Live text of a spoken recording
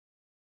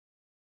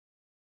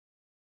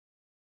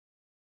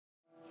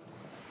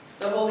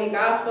The Holy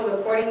Gospel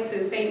according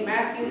to St.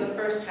 Matthew, the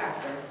first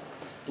chapter.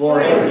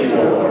 Glory to you,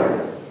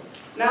 Lord.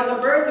 Now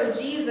the birth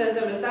of Jesus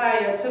the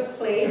Messiah took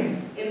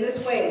place in this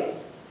way.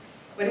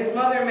 When his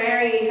mother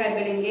Mary had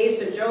been engaged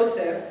to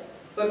Joseph,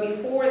 but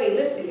before they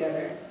lived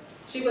together,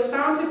 she was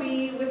found to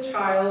be with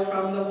child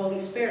from the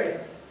Holy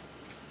Spirit.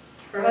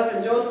 Her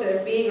husband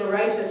Joseph, being a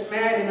righteous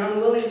man and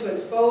unwilling to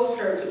expose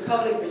her to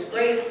public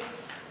disgrace,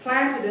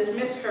 planned to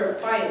dismiss her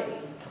quietly.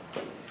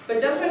 But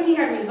just when he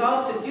had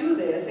resolved to do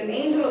this, an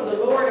angel of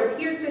the Lord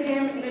appeared to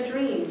him in a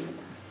dream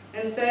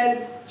and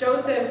said,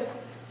 "Joseph,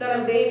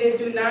 son of David,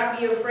 do not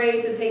be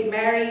afraid to take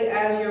Mary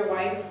as your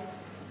wife,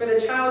 for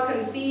the child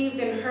conceived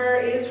in her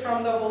is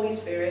from the Holy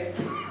Spirit.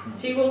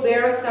 She will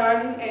bear a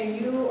son, and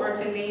you are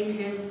to name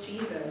him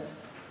Jesus,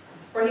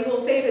 for he will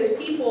save his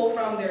people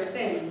from their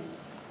sins."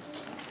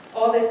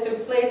 All this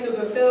took place to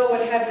fulfill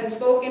what had been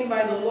spoken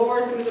by the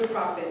Lord through the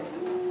prophet.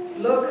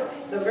 "Look,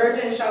 the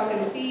virgin shall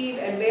conceive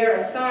and bear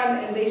a son,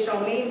 and they shall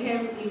name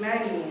him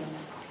Emmanuel,"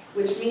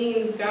 which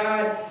means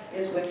God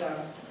is with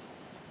us.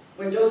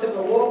 When Joseph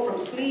awoke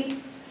from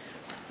sleep,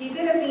 he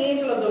did as the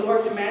angel of the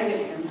Lord commanded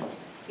him.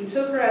 He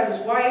took her as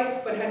his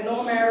wife, but had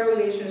no marital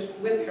relations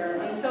with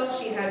her until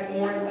she had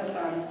borne a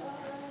son,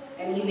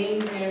 and he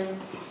named him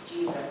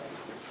Jesus.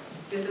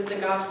 This is the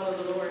gospel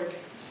of the Lord.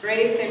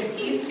 Grace and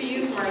peace to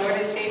you from our Lord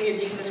and Savior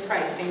Jesus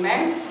Christ.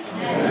 Amen?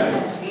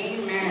 Amen.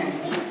 Amen.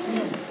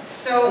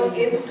 So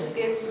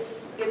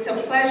it's a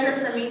pleasure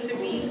for me to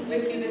be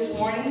with you this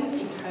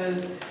morning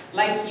because,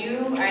 like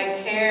you,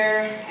 I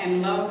care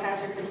and love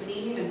Pastor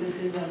Christine, and this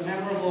is a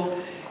memorable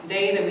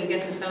day that we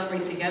get to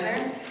celebrate together.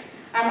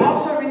 I'm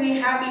also really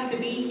happy to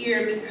be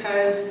here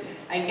because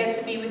I get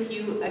to be with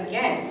you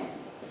again.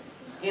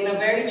 In a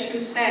very true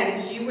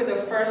sense, you were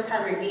the first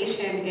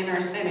congregation in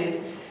our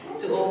synod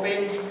to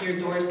open your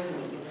doors to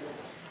me.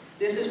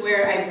 This is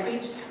where I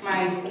preached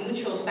my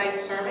neutral site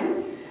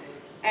sermon,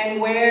 and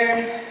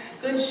where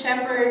Good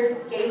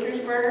Shepherd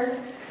Gaithersburg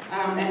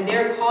and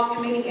their call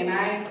committee and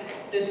I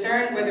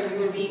discerned whether we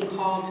were being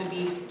called to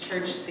be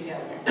church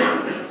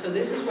together. So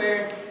this is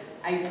where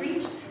I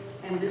preached,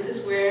 and this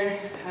is where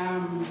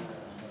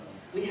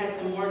we had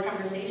some more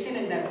conversation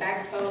in that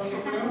back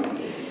fellowship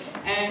room,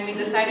 and we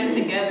decided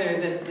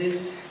together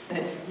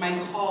that my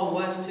call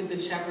was to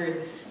Good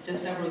Shepherd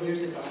just several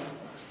years ago.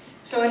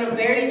 So in a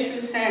very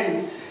true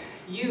sense,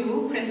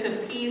 you, Prince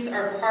of Peace,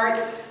 are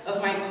part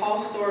of my call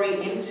story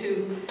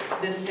into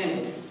this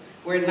synod.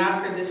 Were it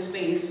not for this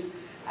space,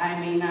 I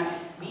may not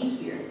be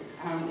here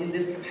in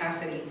this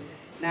capacity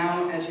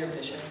now as your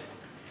bishop.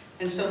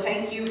 And so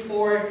thank you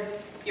for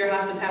your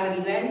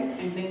hospitality then,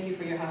 and thank you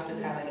for your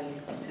hospitality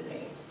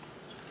today.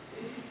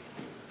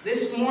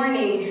 This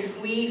morning,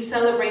 we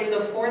celebrate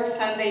the fourth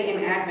Sunday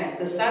in Advent,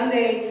 the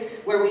Sunday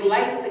where we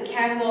light the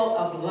candle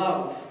of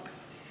love.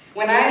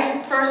 When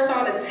I first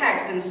saw the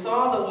text and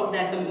saw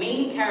that the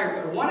main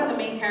character, one of the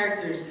main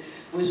characters,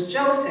 was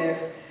Joseph,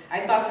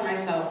 I thought to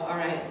myself, all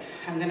right,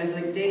 I'm going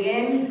to dig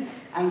in.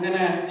 I'm going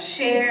to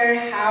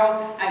share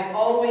how I've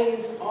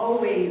always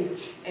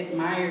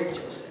admired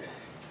Joseph.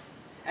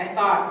 I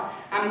thought,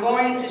 I'm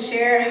going to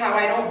share how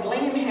I don't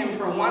blame him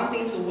for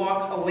wanting to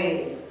walk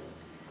away.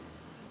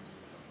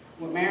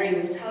 What Mary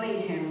was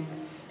telling him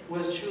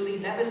was truly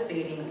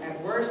devastating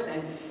at worst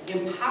and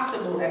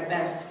impossible at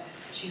best.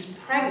 She's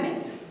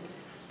pregnant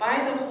by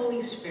the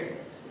Holy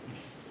Spirit.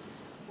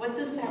 What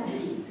does that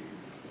mean?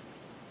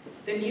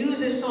 The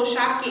news is so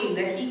shocking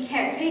that he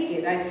can't take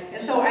it. And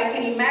so I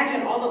can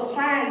imagine all the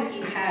plans he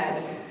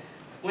had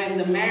when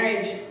the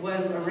marriage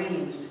was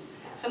arranged.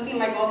 Something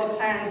like all the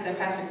plans that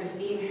Pastor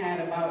Christine had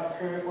about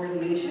her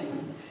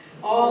ordination.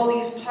 All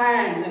these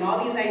plans and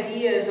all these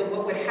ideas of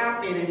what would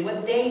happen and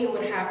what day it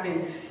would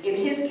happen. In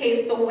his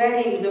case, the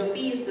wedding, the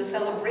feast, the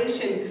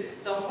celebration,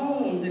 the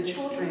home, the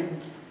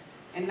children.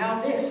 And now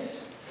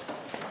this.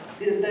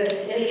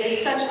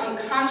 It's such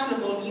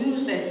unconscionable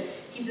news that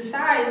he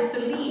decides to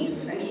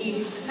leave, and he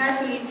decides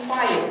to leave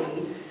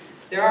quietly.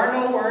 There are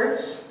no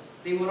words.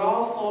 They would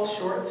all fall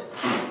short.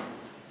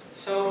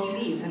 So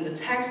he leaves, and the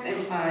text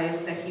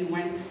implies that he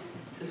went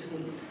to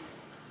sleep.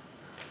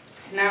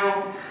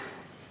 Now,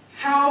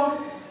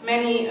 how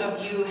many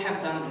of you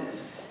have done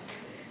this?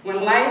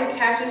 When life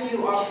catches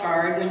you off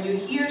guard, when you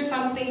hear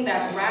something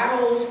that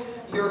rattles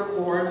your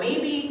core,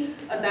 maybe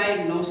a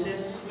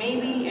diagnosis,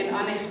 maybe an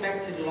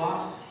unexpected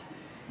loss,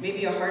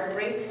 maybe a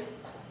heartbreak,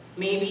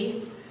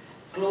 maybe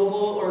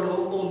global or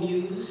local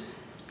news,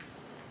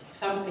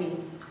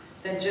 something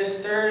that just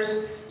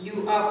stirs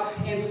you up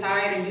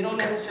inside and you don't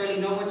necessarily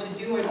know what to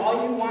do, and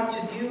all you want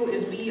to do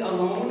is be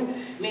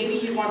alone. Maybe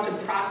you want to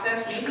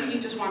process, maybe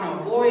you just want to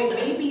avoid,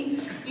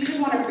 maybe you just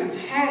want to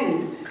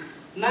pretend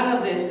none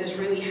of this is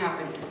really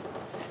happening.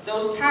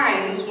 Those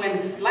times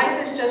when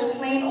life is just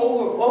plain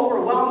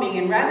overwhelming,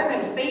 and rather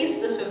than face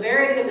the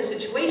severity of the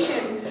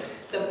situation,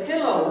 the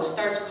pillow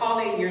starts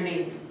calling your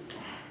name.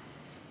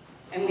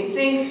 And we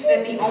think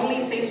that the only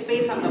safe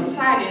space on the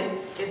planet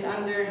is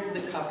under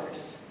the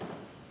covers.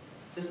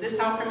 Does this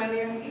sound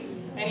familiar?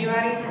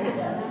 Anybody?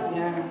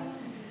 Yeah.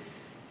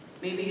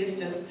 Maybe it's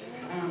just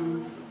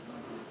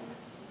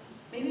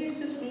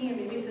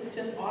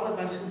just all of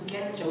us who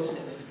get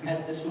Joseph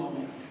at this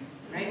moment,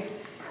 right?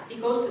 He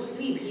goes to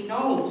sleep. He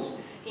knows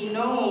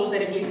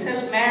that if he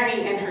accepts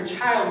Mary and her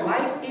child,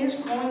 life is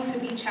going to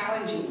be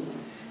challenging.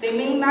 They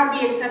may not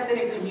be accepted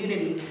in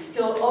community.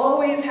 He'll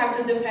always have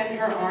to defend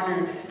her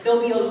honor.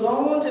 They'll be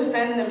alone to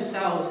fend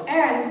themselves.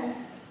 And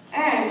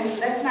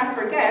let's not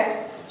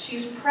forget,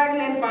 she's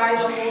pregnant by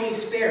the Holy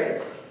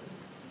Spirit.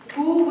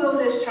 Who will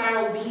this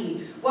child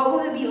be? What will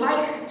it be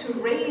like to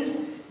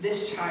raise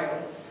this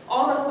child?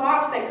 All the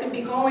thoughts that could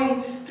be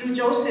going through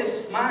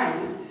Joseph's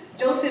mind.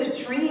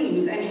 Joseph's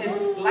dreams and his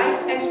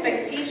life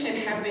expectation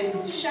have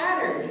been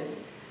shattered.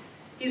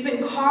 He's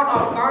been caught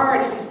off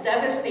guard. He's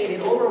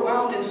devastated,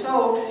 overwhelmed, and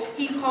so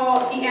he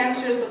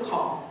answers the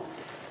call.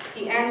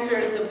 He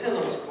answers the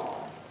pillow's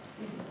call,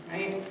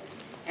 right?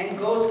 And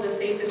goes to the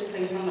safest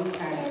place on the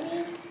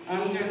planet,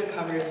 under the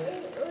covers,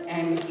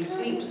 and he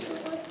sleeps.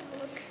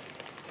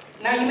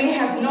 Now you may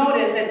have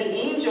noticed that the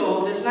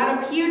angel does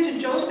not appear to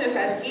Joseph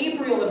as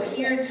Gabriel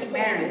appeared to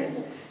Mary.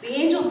 The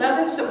angel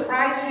doesn't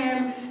surprise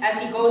him as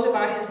he goes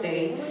about his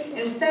day.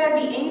 Instead,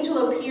 the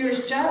angel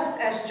appears just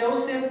as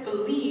Joseph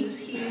believes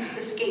he's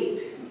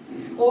escaped,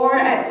 or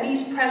at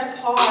least pressed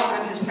pause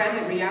on his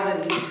present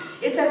reality.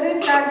 It's as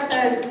if God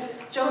says,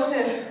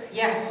 Joseph,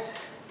 yes,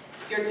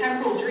 your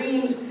temporal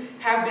dreams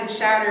have been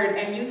shattered,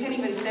 and you can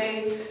even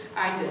say,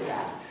 I did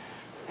that.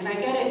 And I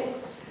get it.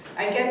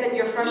 I get that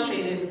you're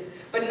frustrated.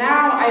 But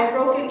now I've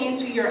broken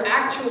into your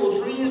actual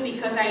dreams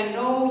because I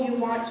know you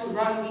want to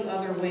run the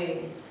other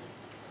way.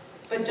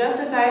 But just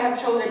as I have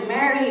chosen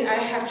Mary, I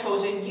have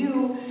chosen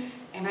you,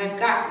 and I've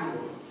got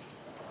you.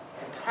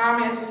 I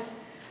promise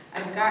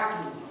I've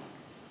got you.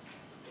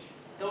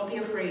 Don't be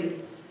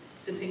afraid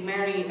to take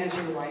Mary as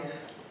your wife.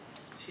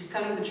 She's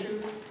telling the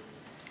truth.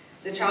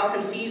 The child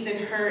conceived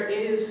in her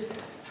is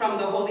from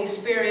the Holy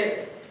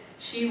Spirit.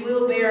 She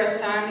will bear a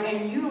son,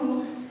 and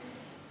you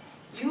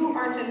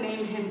are to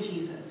name him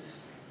Jesus.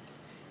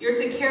 You're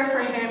to care for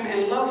him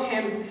and love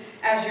him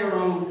as your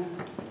own.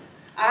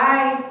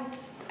 I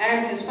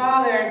am his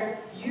father.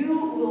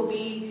 You will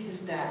be his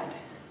dad.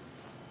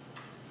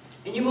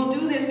 And you will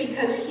do this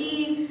because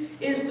he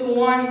is the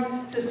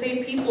one to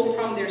save people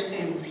from their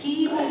sins.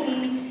 He will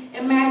be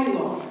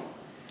Emmanuel,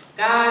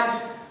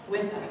 God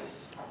with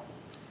us.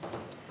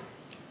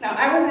 Now,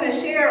 I was going to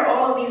share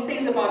all of these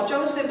things about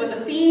Joseph, but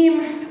the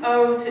theme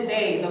of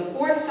today, the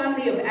fourth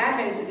Sunday of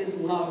Advent, is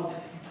love.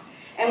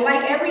 And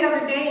like every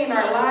other day in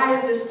our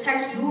lives, this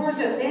text lures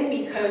us in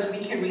because we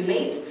can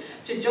relate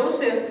to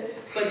Joseph,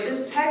 but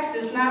this text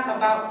is not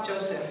about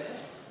Joseph.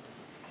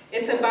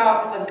 It's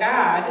about a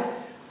God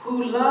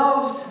who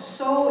loves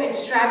so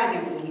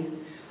extravagantly,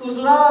 whose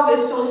love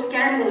is so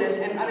scandalous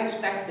and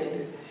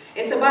unexpected.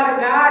 It's about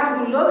a God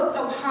who looked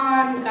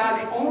upon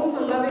God's own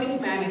beloved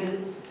humanity,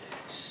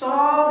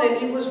 saw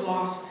that it was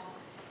lost,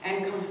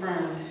 and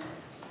confirmed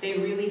they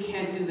really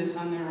can't do this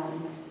on their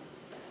own.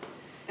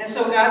 And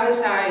so God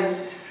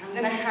decides, I'm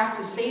going to have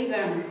to save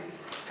them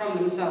from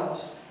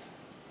themselves.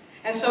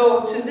 And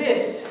so to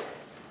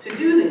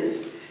do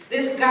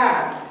this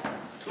God,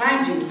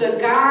 mind you, the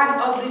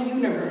God of the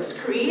universe,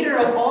 creator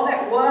of all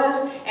that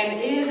was and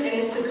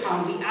is to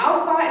come, the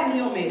Alpha and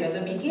the Omega,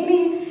 the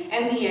beginning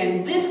and the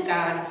end, this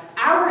God,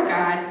 our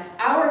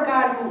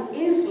God who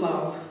is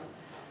love,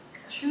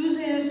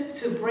 chooses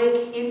to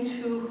break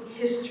into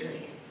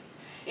history,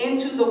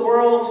 into the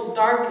world's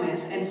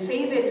darkness, and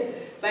save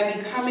it by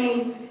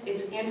becoming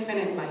its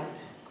infinite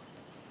light.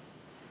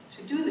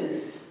 To do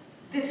this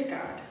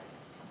God,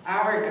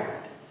 our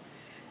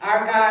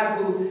God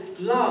who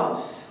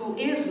loves, who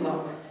is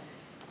love,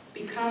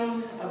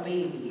 becomes a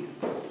baby,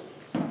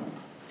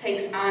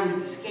 takes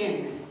on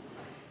skin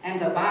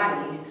and a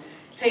body,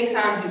 takes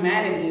on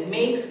humanity,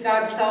 makes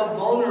God's self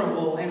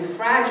vulnerable and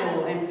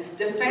fragile and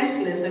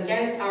defenseless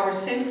against our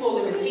sinful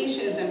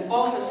limitations and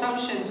false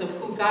assumptions of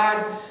who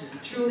God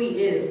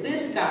truly is.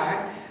 This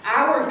God,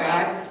 our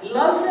God,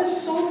 loves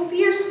us so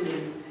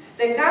fiercely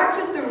that God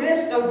took the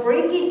risk of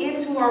breaking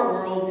into our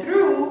world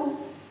through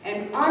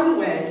an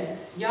unwed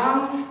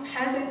young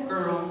peasant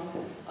girl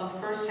of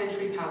first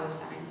century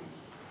Palestine.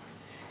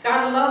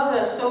 God loves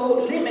us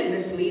so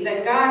limitlessly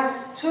that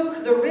God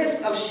took the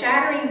risk of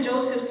shattering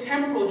Joseph's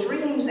temporal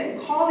dreams and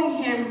calling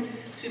him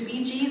to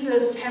be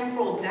Jesus'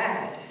 temporal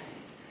dad.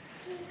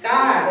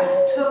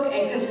 God took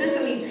and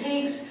consistently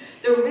takes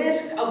the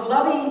risk of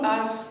loving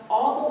us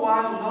all the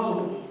while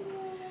knowing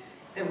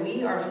that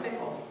we are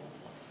fickle,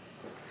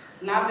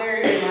 not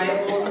very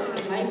reliable,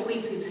 and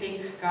likely to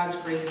take God's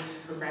grace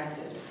for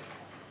granted.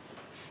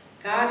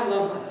 God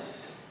loves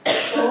us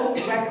so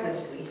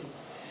recklessly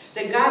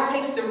that God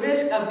takes the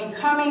risk of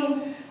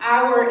becoming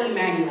our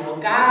Emmanuel,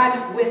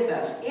 God with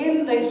us,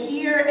 in the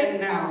here and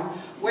now,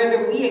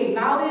 whether we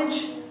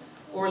acknowledge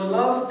or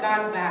love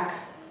God back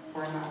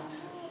or not.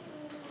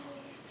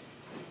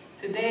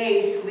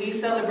 Today, we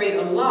celebrate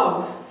a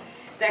love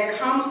that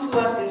comes to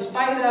us in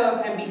spite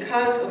of and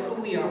because of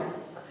who we are.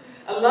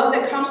 A love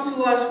that comes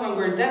to us when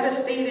we're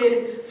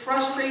devastated,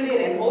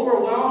 frustrated, and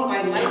overwhelmed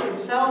by life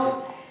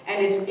itself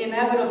and its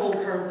inevitable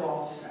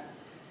curveballs.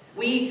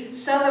 We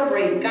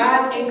celebrate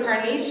God's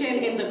incarnation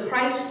in the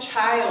Christ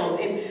child,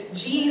 in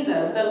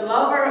Jesus, the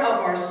lover of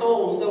our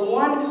souls, the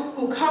one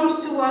who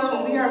comes to us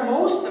when we are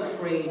most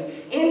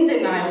afraid, in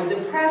denial,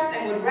 depressed,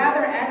 and would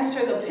rather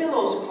answer the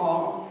pillow's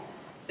call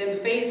than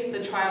face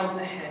the trials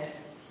ahead.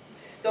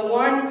 The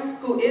one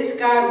who is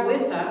God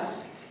with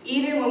us,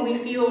 even when we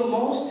feel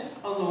most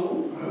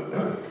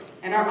alone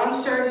and are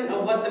uncertain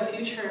of what the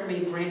future may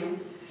bring,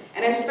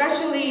 and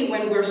especially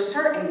when we're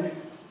certain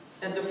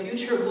that the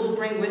future will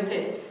bring with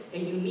it a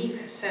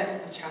unique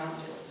set of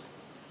challenges.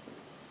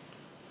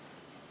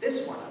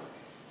 This one,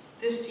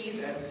 this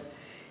Jesus,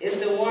 is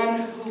the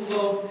one who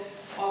will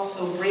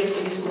also break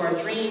into our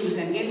dreams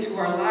and into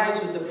our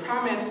lives with the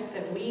promise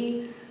that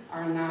we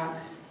are not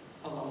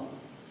alone.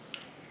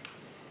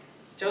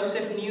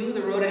 Joseph knew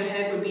the road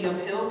ahead would be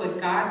uphill,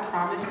 but God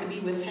promised to be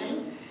with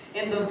him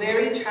in the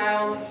very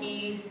child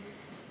he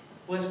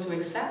was to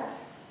accept,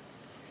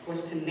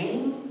 was to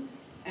name,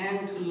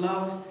 and to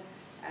love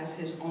as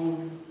his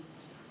own.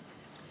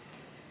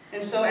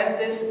 And so as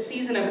this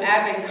season of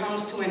Advent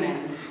comes to an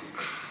end,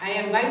 I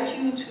invite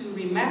you to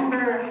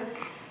remember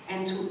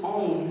and to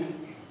own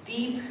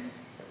deep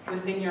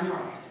within your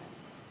heart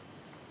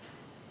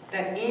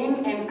that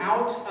in and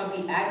out of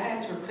the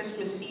Advent or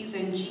Christmas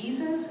season,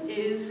 Jesus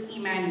is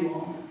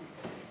Emmanuel,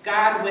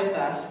 God with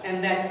us,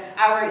 and that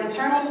our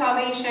eternal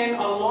salvation,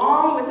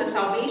 along with the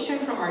salvation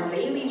from our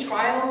daily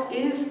trials,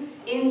 is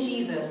in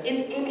Jesus.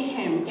 It's in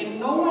him, in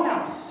no one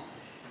else.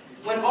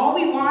 When all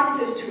we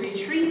want is to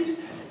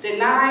retreat,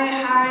 deny,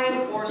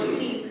 hide, or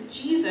sleep,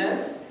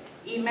 Jesus,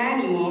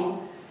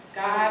 Emmanuel,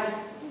 God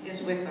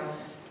is with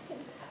us.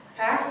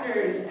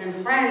 Pastors and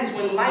friends,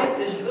 when life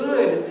is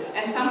good,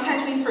 and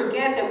sometimes we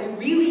forget that we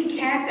really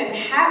can't and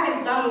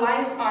haven't done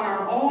life on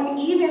our own,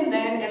 even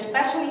then,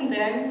 especially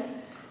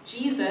then,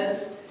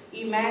 Jesus,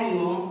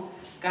 Emmanuel,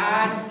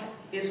 God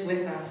is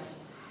with us.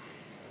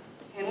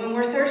 And when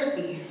we're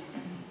thirsty,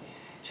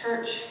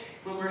 church,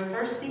 when we're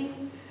thirsty,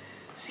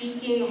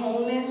 seeking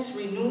wholeness,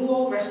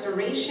 renewal,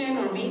 restoration,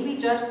 or maybe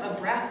just a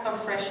breath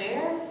of fresh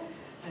air,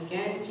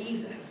 again,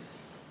 Jesus,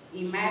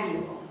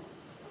 Emmanuel,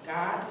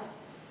 God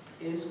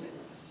is with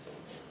us.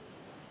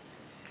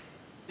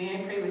 May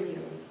I pray with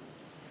you?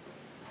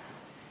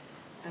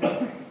 Let us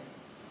pray.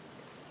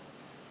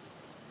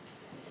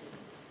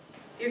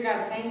 Dear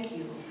God, thank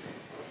you.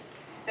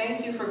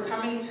 Thank you for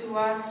coming to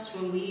us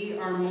when we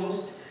are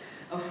most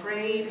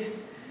afraid.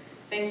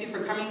 Thank you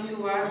for coming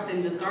to us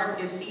in the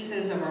darkest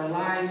seasons of our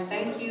lives.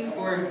 Thank you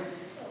for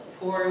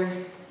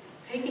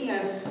taking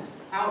us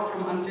out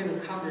from under the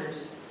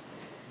covers.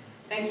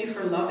 Thank you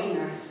for loving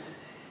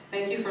us.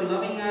 Thank you for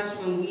loving us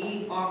when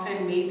we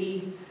often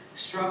maybe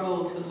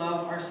struggle to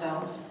love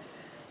ourselves,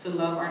 to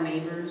love our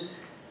neighbors,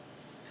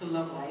 to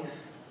love life.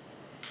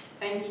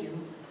 Thank you.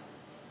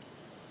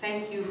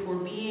 Thank you for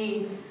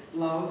being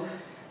love,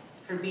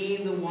 for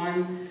being the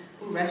one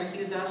who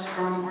rescues us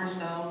from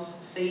ourselves,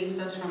 saves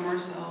us from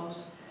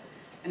ourselves,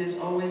 and is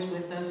always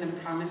with us and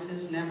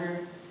promises never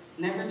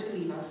to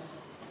leave us.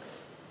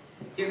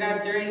 Dear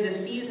God, during the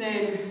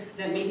season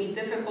that may be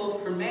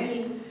difficult for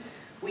many,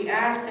 we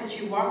ask that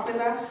you walk with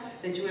us,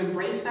 that you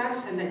embrace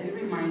us, and that you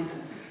remind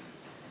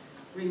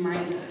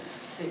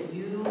us that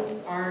you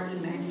are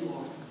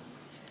Emmanuel.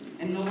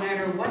 And no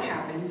matter what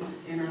happens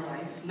in our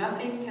life,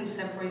 nothing can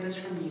separate us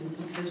from you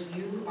because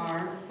you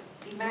are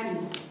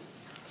Emmanuel.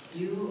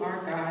 You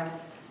are God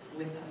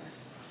with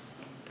us.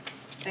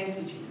 Thank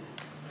you, Jesus.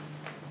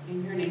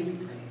 In your name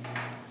we pray.